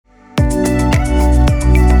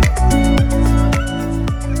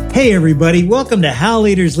Hey everybody, welcome to How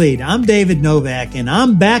Leaders Lead. I'm David Novak, and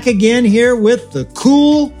I'm back again here with the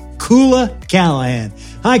cool Kula Callahan.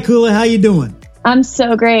 Hi Kula, how you doing? I'm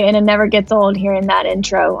so great, and it never gets old hearing that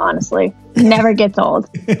intro, honestly. Never gets old.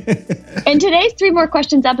 In today's 3 More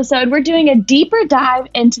Questions episode, we're doing a deeper dive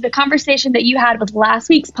into the conversation that you had with last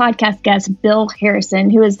week's podcast guest, Bill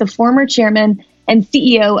Harrison, who is the former chairman and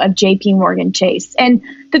CEO of JP Morgan Chase. And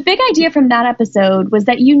the big idea from that episode was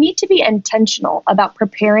that you need to be intentional about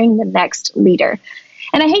preparing the next leader.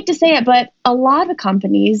 And I hate to say it, but a lot of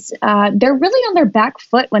companies, they're really on their back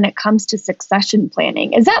foot when it comes to succession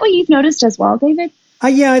planning. Is that what you've noticed as well, David?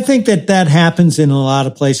 Yeah, I think that happens in a lot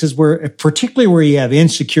of places, particularly where you have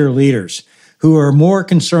insecure leaders who are more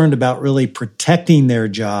concerned about really protecting their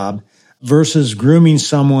job versus grooming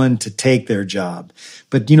someone to take their job.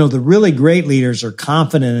 But, the really great leaders are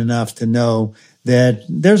confident enough to know that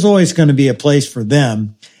there's always going to be a place for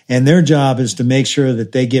them. And their job is to make sure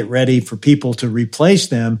that they get ready for people to replace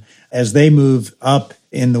them as they move up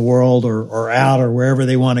in the world or out or wherever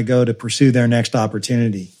they want to go to pursue their next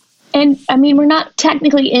opportunity. And we're not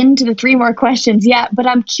technically into the 3 more questions yet, but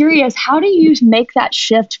I'm curious, how do you make that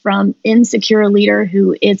shift from insecure leader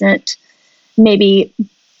who isn't maybe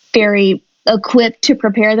very equipped to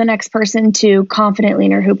prepare the next person to confident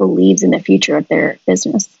leader who believes in the future of their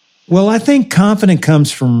business? Well, I think confidence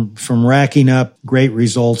comes from racking up great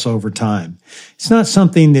results over time. It's not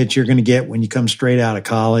something that you're going to get when you come straight out of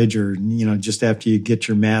college or, just after you get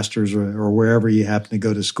your master's or wherever you happen to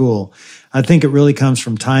go to school. I think it really comes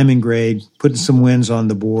from time and grade, putting some wins on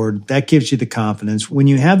the board. That gives you the confidence. When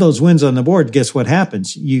you have those wins on the board, guess what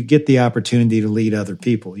happens? You get the opportunity to lead other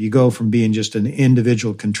people. You go from being just an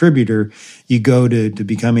individual contributor, you go to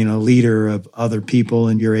becoming a leader of other people,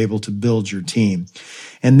 and you're able to build your team.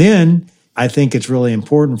 And then I think it's really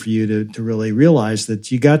important for you to really realize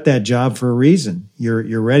that you got that job for a reason.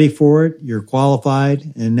 You're ready for it, you're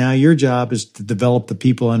qualified, and now your job is to develop the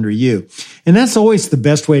people under you. And that's always the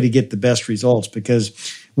best way to get the best results,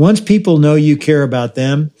 because once people know you care about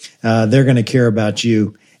them, they're going to care about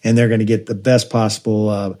you, and they're going to get the best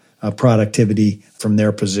possible productivity from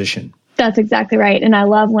their position. That's exactly right. And I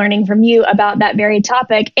love learning from you about that very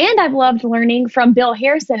topic. And I've loved learning from Bill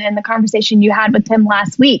Harrison in the conversation you had with him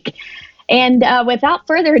last week. And without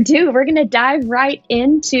further ado, we're going to dive right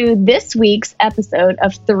into this week's episode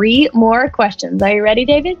of 3 More Questions. Are you ready,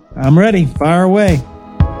 David? I'm ready. Fire away.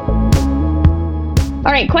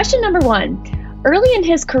 All right. Question number 1. Early in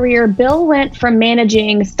his career, Bill went from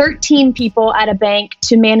managing 13 people at a bank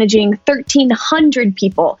to managing 1,300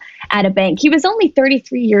 people at a bank. He was only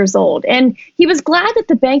 33 years old, and he was glad that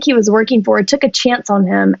the bank he was working for took a chance on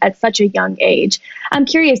him at such a young age. I'm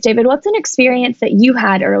curious, David, what's an experience that you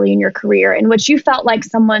had early in your career in which you felt like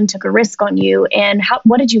someone took a risk on you, and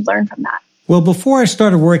what did you learn from that? Well, before I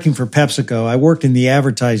started working for PepsiCo, I worked in the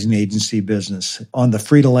advertising agency business on the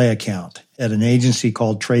Frito-Lay account at an agency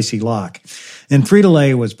called Tracy Locke. And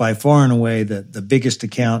Frito-Lay was by far and away the biggest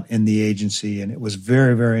account in the agency. And it was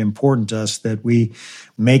very, very important to us that we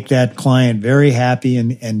make that client very happy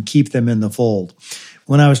and keep them in the fold.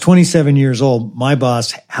 When I was 27 years old, my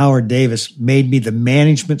boss, Howard Davis, made me the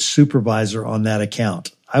management supervisor on that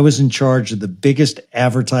account. I was in charge of the biggest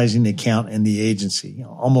advertising account in the agency,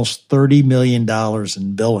 almost $30 million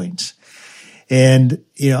in billings. And,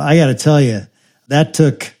 I got to tell you, that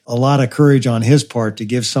took a lot of courage on his part to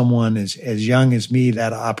give someone as young as me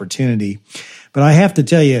that opportunity. But I have to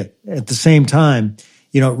tell you, at the same time,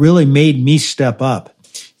 it really made me step up.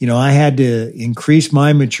 I had to increase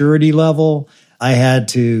my maturity level. I had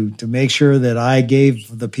to make sure that I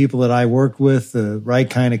gave the people that I worked with the right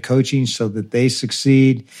kind of coaching so that they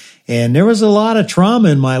succeed. And there was a lot of trauma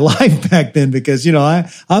in my life back then because, I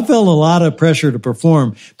felt a lot of pressure to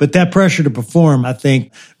perform. But that pressure to perform, I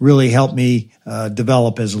think, really helped me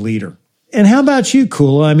develop as a leader. And how about you,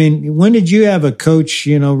 Kula? When did you have a coach,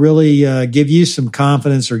 really give you some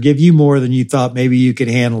confidence or give you more than you thought maybe you could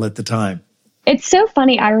handle at the time? It's so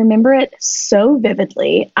funny. I remember it so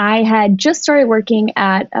vividly. I had just started working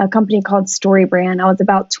at a company called StoryBrand. I was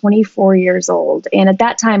about 24 years old. And at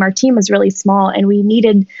that time, our team was really small and we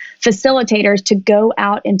needed facilitators to go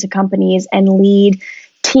out into companies and lead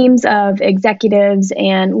teams of executives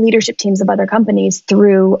and leadership teams of other companies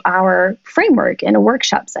through our framework in a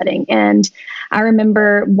workshop setting. And I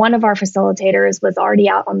remember one of our facilitators was already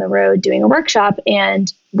out on the road doing a workshop,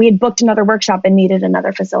 and we had booked another workshop and needed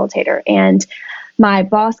another facilitator. And my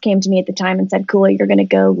boss came to me at the time and said, Kula, you're going to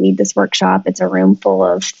go lead this workshop. It's a room full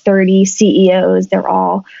of 30 CEOs. They're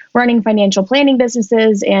all running financial planning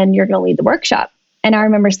businesses, and you're going to lead the workshop. And I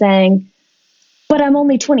remember saying, but I'm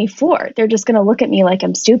only 24. They're just going to look at me like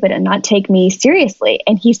I'm stupid and not take me seriously.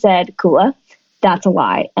 And he said, Kula, that's a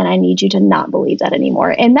lie. And I need you to not believe that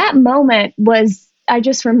anymore. And that moment I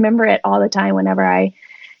just remember it all the time whenever I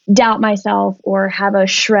doubt myself or have a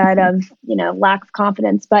shred of, lack of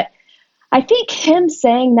confidence. But I think him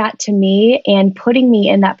saying that to me and putting me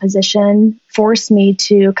in that position forced me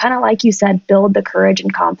to kind of, like you said, build the courage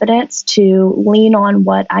and confidence to lean on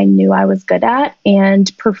what I knew I was good at and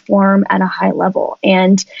perform at a high level.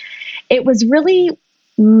 And it was really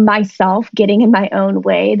myself getting in my own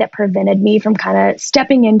way that prevented me from kind of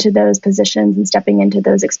stepping into those positions and stepping into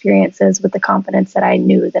those experiences with the confidence that I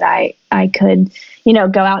knew that I could,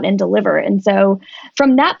 go out and deliver. And so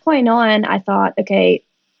from that point on, I thought, okay,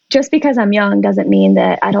 just because I'm young doesn't mean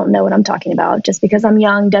that I don't know what I'm talking about. Just because I'm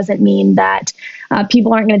young doesn't mean that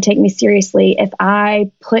people aren't going to take me seriously. If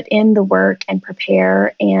I put in the work and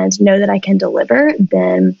prepare and know that I can deliver,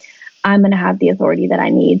 then I'm going to have the authority that I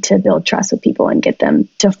need to build trust with people and get them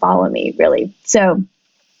to follow me, really. So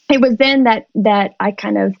it was then that I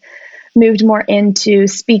kind of moved more into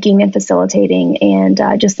speaking and facilitating,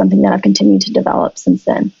 and just something that I've continued to develop since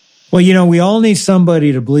then. Well, we all need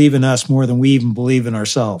somebody to believe in us more than we even believe in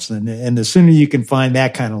ourselves. And the sooner you can find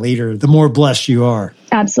that kind of leader, the more blessed you are.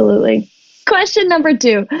 Absolutely. Question number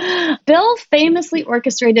 2. Bill famously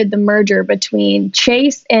orchestrated the merger between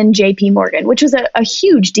Chase and JP Morgan, which was a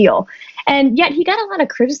huge deal. And yet he got a lot of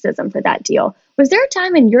criticism for that deal. Was there a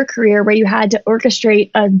time in your career where you had to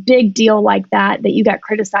orchestrate a big deal like that you got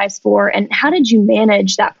criticized for? And how did you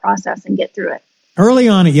manage that process and get through it? Early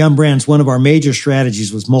on at Yum! Brands, one of our major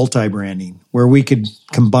strategies was multi-branding, where we could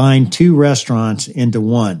combine 2 restaurants into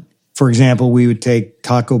one. For example, we would take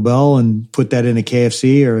Taco Bell and put that in a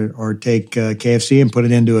KFC, or take KFC and put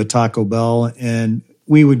it into a Taco Bell, and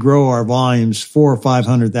we would grow our volumes $400,000 or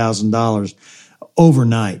 $500,000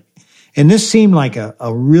 overnight. And this seemed like a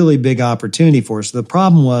really big opportunity for us. The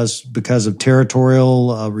problem was because of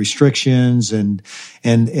territorial restrictions and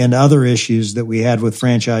other issues that we had with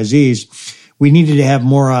franchisees, we needed to have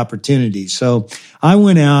more opportunities. So I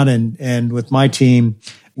went out and with my team,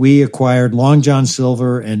 we acquired Long John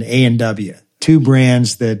Silver and A&W, 2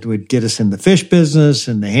 brands that would get us in the fish business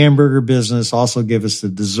and the hamburger business, also give us the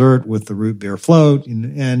dessert with the root beer float.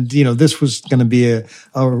 And this was going to be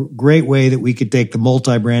a great way that we could take the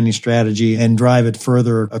multi-branding strategy and drive it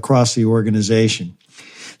further across the organization.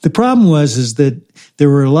 The problem is that there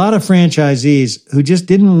were a lot of franchisees who just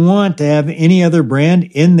didn't want to have any other brand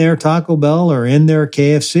in their Taco Bell or in their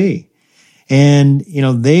KFC. And,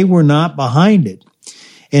 they were not behind it.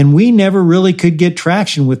 And we never really could get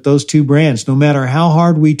traction with those 2 brands, no matter how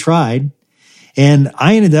hard we tried. And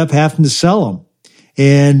I ended up having to sell them.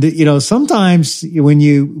 And, sometimes when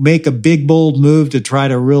you make a big, bold move to try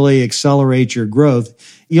to really accelerate your growth,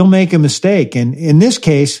 you'll make a mistake. And in this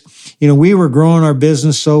case, we were growing our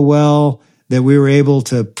business so well that we were able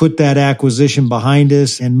to put that acquisition behind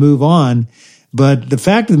us and move on. But the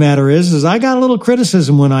fact of the matter is I got a little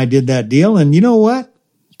criticism when I did that deal. And you know what?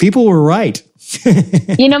 People were right.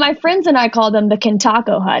 My friends and I call them the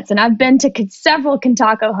Kentucky Huts, and I've been to several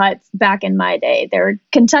Kentucky Huts back in my day. They're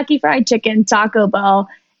Kentucky Fried Chicken, Taco Bell,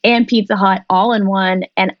 and Pizza Hut all in one,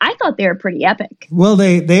 and I thought they were pretty epic. Well,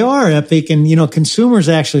 they are epic, and consumers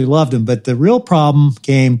actually loved them, but the real problem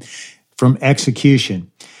came from execution.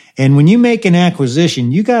 And when you make an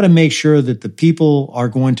acquisition, you got to make sure that the people are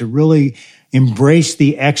going to really embrace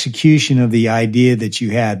the execution of the idea that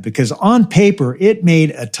you had, because on paper, it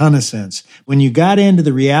made a ton of sense. When you got into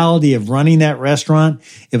the reality of running that restaurant,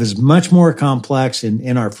 it was much more complex,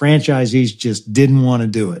 and our franchisees just didn't want to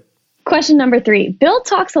do it. Question number 3. Bill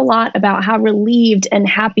talks a lot about how relieved and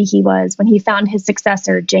happy he was when he found his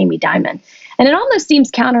successor, Jamie Dimon. And it almost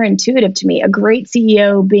seems counterintuitive to me, a great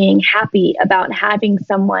CEO being happy about having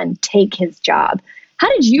someone take his job.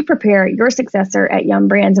 How did you prepare your successor at Yum!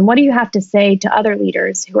 Brands, and what do you have to say to other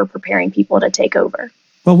leaders who are preparing people to take over?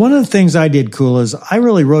 Well, one of the things I did, cool, is I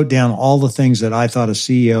really wrote down all the things that I thought a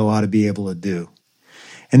CEO ought to be able to do.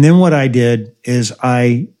 And then what I did is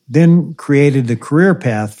I then created the career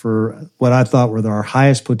path for what I thought were our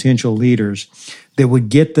highest potential leaders that would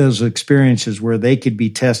get those experiences where they could be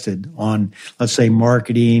tested on, let's say,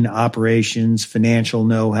 marketing, operations, financial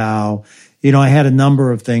know-how. I had a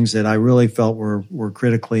number of things that I really felt were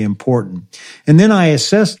critically important. And then I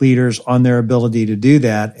assessed leaders on their ability to do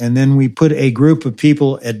that. And then we put a group of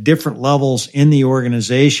people at different levels in the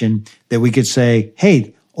organization that we could say,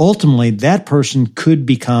 hey, ultimately that person could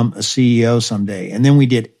become a CEO someday. And then we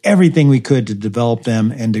did everything we could to develop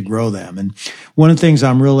them and to grow them. And one of the things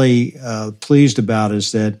I'm really pleased about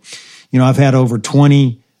is that, I've had over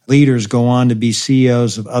 20 leaders go on to be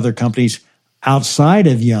CEOs of other companies. outside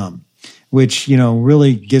of Yum, which,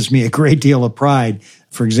 really gives me a great deal of pride.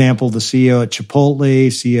 For example, the CEO at Chipotle,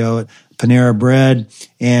 CEO at Panera Bread,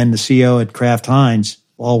 and the CEO at Kraft Heinz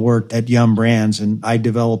all worked at Yum Brands, and I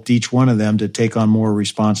developed each one of them to take on more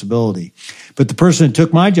responsibility. But the person that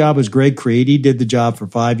took my job was Greg Creed. He did the job for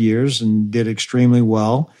 5 years and did extremely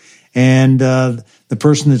well. And the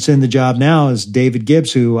person that's in the job now is David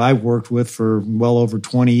Gibbs, who I've worked with for well over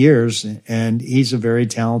 20 years, and he's a very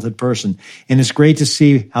talented person. And it's great to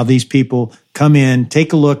see how these people come in,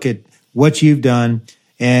 take a look at what you've done,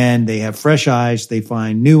 and they have fresh eyes. They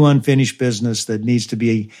find new unfinished business that needs to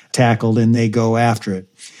be tackled, and they go after it.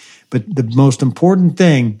 But the most important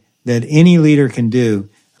thing that any leader can do,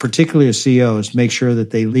 particularly a CEO, is make sure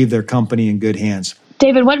that they leave their company in good hands.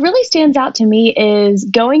 David, what really stands out to me is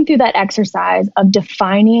going through that exercise of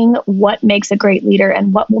defining what makes a great leader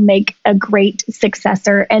and what will make a great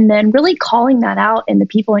successor, and then really calling that out in the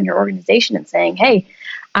people in your organization and saying, hey,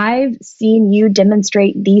 I've seen you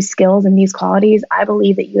demonstrate these skills and these qualities. I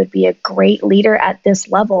believe that you would be a great leader at this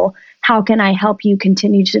level. How can I help you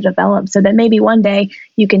continue to develop so that maybe one day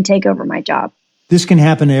you can take over my job? This can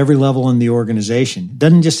happen at every level in the organization. It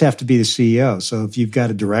doesn't just have to be the CEO. So if you've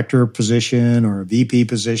got a director position or a VP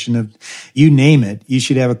position, you name it, you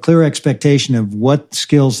should have a clear expectation of what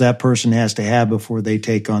skills that person has to have before they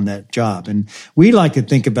take on that job. And we like to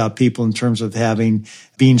think about people in terms of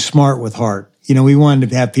being smart with heart. We wanted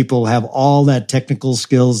to have people have all that technical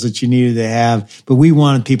skills that you needed to have, but we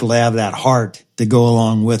wanted people to have that heart to go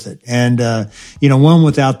along with it. And, one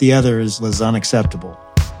without the other was unacceptable.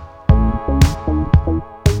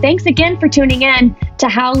 Thanks again for tuning in to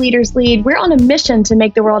How Leaders Lead. We're on a mission to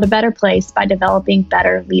make the world a better place by developing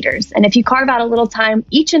better leaders. And if you carve out a little time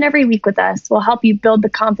each and every week with us, we'll help you build the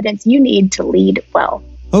confidence you need to lead well.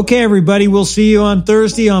 Okay, everybody, we'll see you on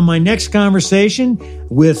Thursday on my next conversation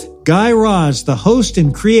with Guy Raz, the host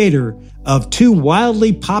and creator of two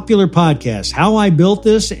wildly popular podcasts, How I Built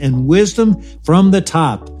This and Wisdom from the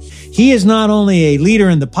Top. He is not only a leader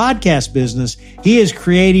in the podcast business, he is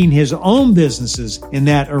creating his own businesses in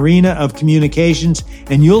that arena of communications,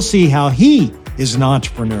 and you'll see how he is an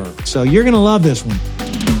entrepreneur. So you're going to love this one.